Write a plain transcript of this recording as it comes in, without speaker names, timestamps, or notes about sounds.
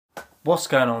What's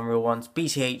going on, real ones?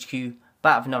 BCHQ,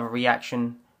 back with another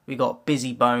reaction. We got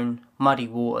Bizzy Bone, Muddy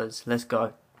Waters. Let's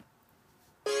go.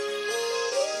 They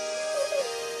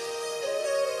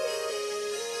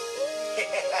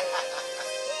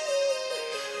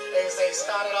say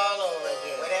start it all over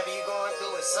again. Whatever you're going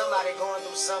through is somebody going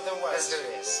through something worse. Let's do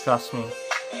this. Trust me.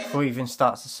 Before it even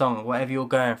starts the song, whatever you're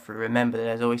going through, remember that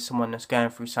there's always someone that's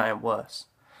going through something worse.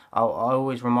 I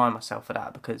always remind myself of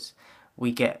that because we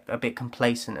get a bit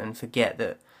complacent and forget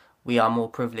that we are more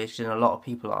privileged than a lot of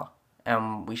people are.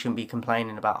 And we shouldn't be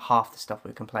complaining about half the stuff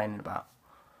we're complaining about.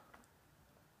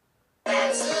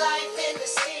 That's life in the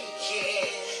city, kid.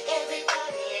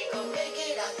 Everybody ain't gonna make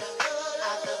it out the hood,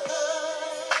 out the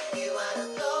hood. You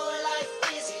wanna go like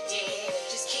Bizzy did.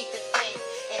 Just keep the faith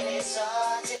and it's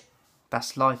all to...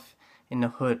 That's life in the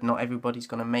hood. Not everybody's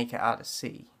gonna make it out of the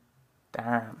city.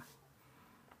 Damn.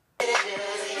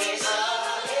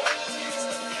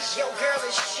 Your girl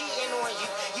is cheating on you.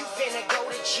 You finna go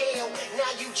to jail.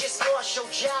 Now you just lost your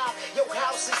job. Your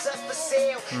house is up for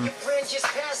sale. Your friend just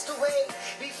passed away.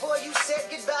 Before you said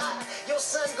goodbye, your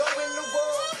son going to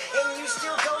war, and you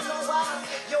still don't know why.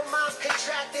 Your mom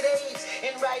contracted AIDS,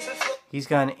 and right before He's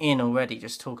going in already,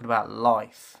 just talking about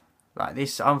life. Like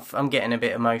this, I'm getting a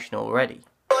bit emotional already.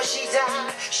 she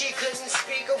died, she couldn't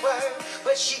speak a word,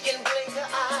 but she can blink her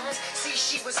eyes. See,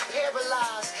 she was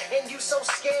paralyzed, and you so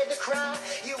scared to cry.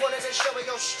 You wanted to show her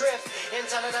your strength and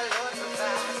tell her the Lord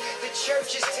provides. The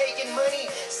church is taking money,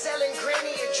 selling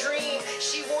Granny a dream.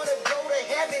 She wanna go to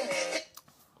heaven.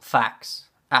 Facts,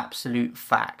 absolute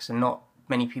facts, and not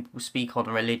many people speak on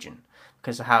religion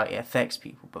because of how it affects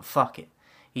people. But fuck it,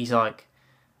 he's like,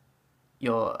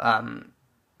 your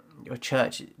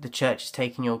church, the church is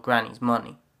taking your granny's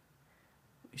money.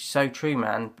 It's so true,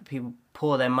 man. People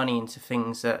pour their money into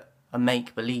things that are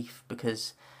make believe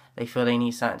because they feel they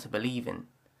need something to believe in,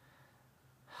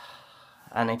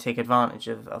 and they take advantage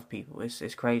of people.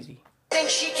 It's crazy. Think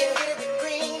she can get it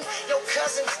green. Your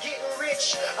cousin's getting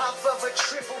rich off of a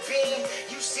triple beam.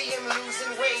 You see him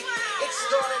losing weight. It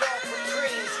started off with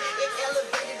creams. It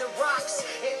elevated the rocks,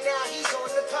 and now he's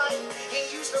on the pipe. He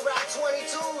used to rock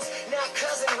 22s. Now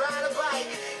cousin ride a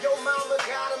bike. Your mama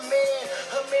got a man.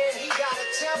 Her man, he got a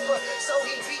temper, so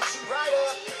he beats you right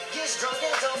up. Gets drunk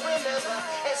and don't remember.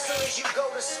 As soon as you go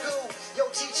to school, your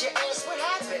teacher asks what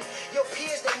happened. Your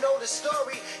peers that know the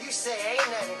story, you say ain't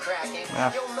nothing cracking.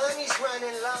 Your money's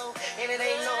running low, and it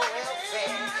ain't no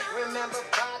welfare. Remember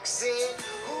Pac said,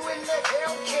 who in the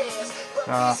hell cares? But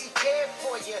Bizzy cared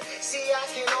for you. See, I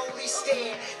can only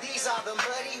stare. These are the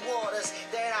muddy waters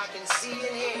that I can see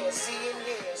and hear. See and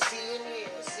hear, see and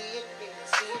hear, see and hear,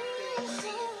 see and hear, see and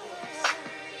hear.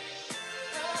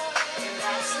 And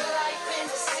that's the life in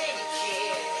the city,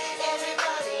 kid.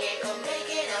 Everybody ain't gonna make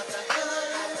it out the hood,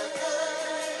 out the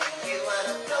hood. You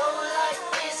wanna go like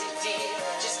Bizzy did.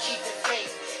 Just keep the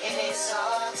faith, and it's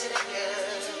all to the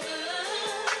good.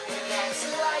 And that's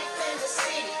the life in the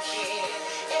city, kid.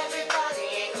 Everybody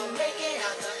ain't gonna make it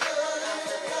out the hood, out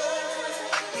the hood.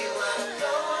 You wanna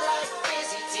go like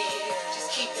Bizzy did. Just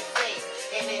keep the faith,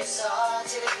 and it's all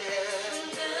to the good.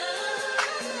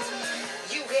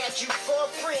 You had you 4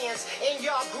 friends, and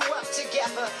y'all grew up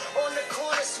together. On the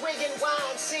corner swinging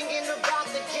wine, singing about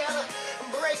together.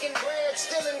 Breaking bread,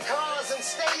 stealing cars, and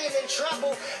staying in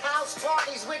trouble. House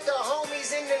parties with the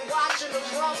homies, and then watching them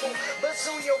rumble. But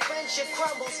soon your friendship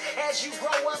crumbles as you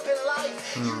grow up in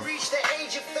life. You reach the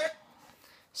age of 30.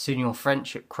 Soon your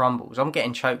friendship crumbles. I'm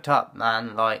getting choked up,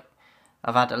 man. Like,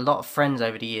 I've had a lot of friends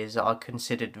over the years that I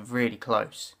considered really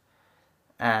close,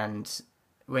 and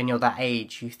when you're that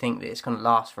age, you think that it's going to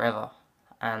last forever,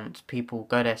 and people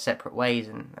go their separate ways,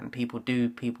 and people do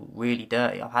people really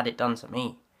dirty. I've had it done to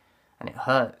me, and it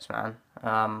hurts, man.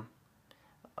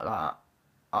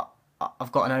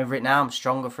 I've gotten over it now. I'm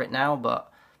stronger for it now,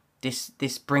 but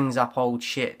this brings up old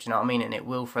shit. Do you know what I mean? And it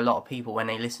will for a lot of people when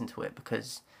they listen to it,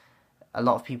 because a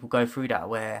lot of people go through that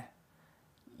where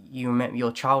you remember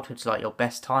your childhood's like your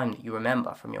best time that you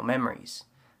remember from your memories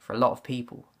for a lot of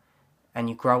people, and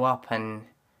you grow up and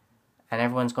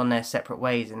everyone's gone their separate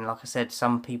ways, and like I said,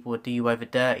 some people would do you over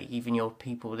dirty, even your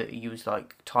people that you was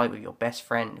like tight with, your best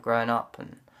friend growing up,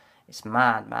 and it's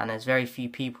mad, man. There's very few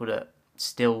people that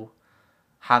still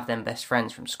have them best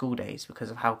friends from school days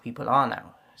because of how people are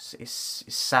now. It's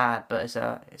sad, but it's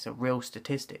a real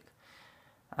statistic,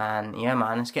 and yeah,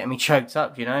 man, it's getting me choked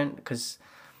up, you know, because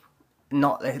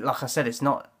not like I said, it's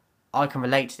not. I can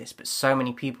relate to this, but so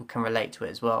many people can relate to it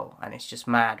as well, and it's just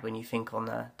mad when you think on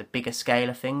the bigger scale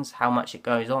of things, how much it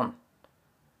goes on.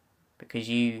 Because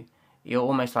you're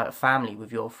almost like a family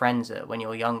with your friends when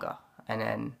you're younger, and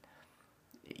then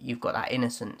you've got that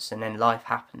innocence, and then life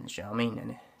happens, you know what I mean?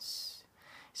 And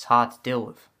it's hard to deal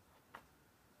with.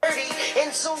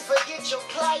 And soon forget your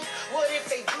plight. What if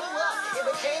they blew up? It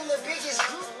became the biggest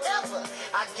group ever.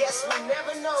 I guess we'll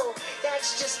never know.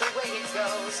 That's just the way it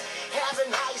goes.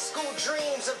 Having high school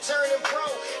dreams of turning pro,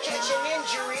 catch an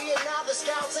injury, and now the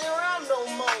scouts ain't around no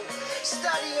more.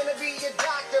 Studying to be a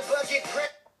doctor, but get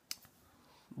pregnant.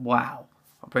 Wow,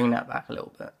 I'll bring that back a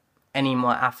little bit. Any of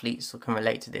my athletes can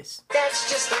relate to this.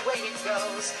 That's just the way it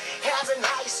goes. Having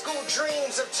high school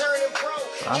dreams of turning pro,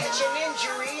 catch an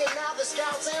injury, and now the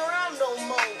scouts ain't around no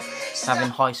more. Having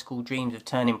high school dreams of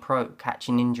turning pro,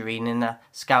 catching injury, and then the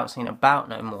scouts ain't about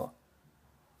no more.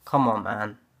 Come on,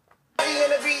 man.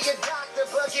 Studying to be a doctor,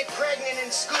 but get pregnant in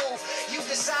school. You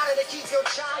decided to keep your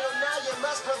child, now you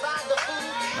must provide the food.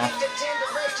 At the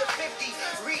tender age of 50,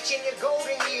 reaching your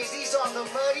golden years. These are the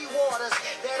muddy waters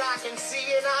that I can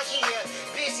see and I hear.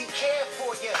 Busy care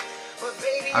for you, but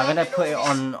baby, I'm gonna put it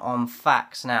on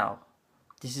facts now.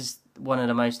 This is one of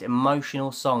the most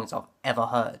emotional songs I've ever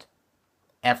heard.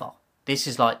 Ever. This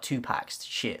is like Tupac's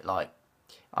shit. Like,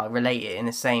 I relate it in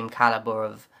the same caliber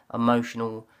of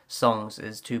emotional songs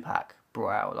as Tupac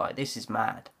brought out. Like, this is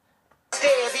mad.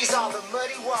 These are the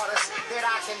muddy waters that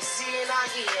I can see and I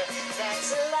hear. That's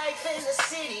a life in the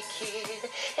city, kid.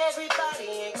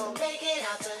 Everybody ain't gonna make it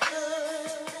out the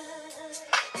hood.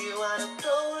 You wanna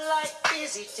go like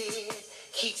Bizzy did.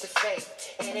 Keep the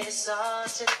faith, and it's all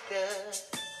to the good.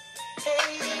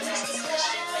 Hey, that's the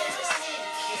life in the city,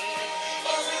 kid.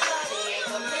 Everybody ain't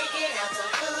gonna make it out the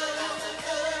hood.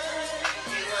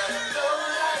 You wanna go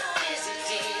like Bizzy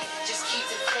did. Just keep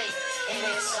the faith, and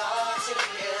it's all to the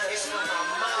good. It's for my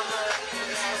mama,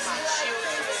 it's for my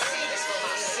children, it's for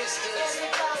my sisters.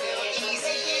 Everybody ain't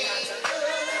easy.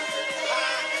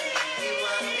 You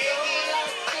wanna go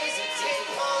like Bizzy did.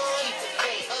 Keep the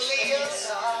faith, and it's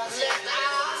all to the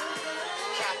good.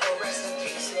 Capo, rest in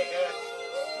peace, nigga.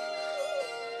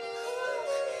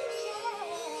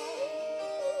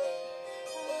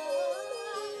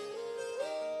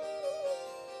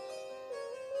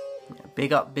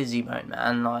 Big up Bizzy Bone,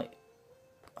 man. Like,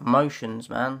 emotions,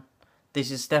 man. This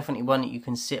is definitely one that you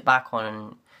can sit back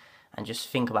on and just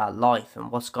think about life and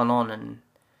what's gone on and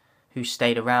who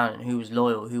stayed around and who was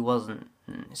loyal, who wasn't.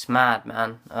 And it's mad,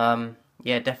 man.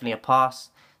 Yeah, definitely a pass.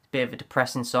 It's a bit of a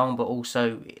depressing song, but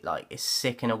also like it's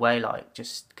sick in a way, like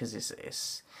just because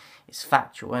it's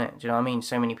factual, isn't it? Do you know what I mean?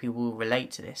 So many people will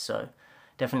relate to this, so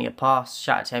definitely a pass.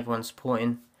 Shout out to everyone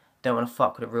supporting. Don't want to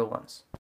fuck with the real ones.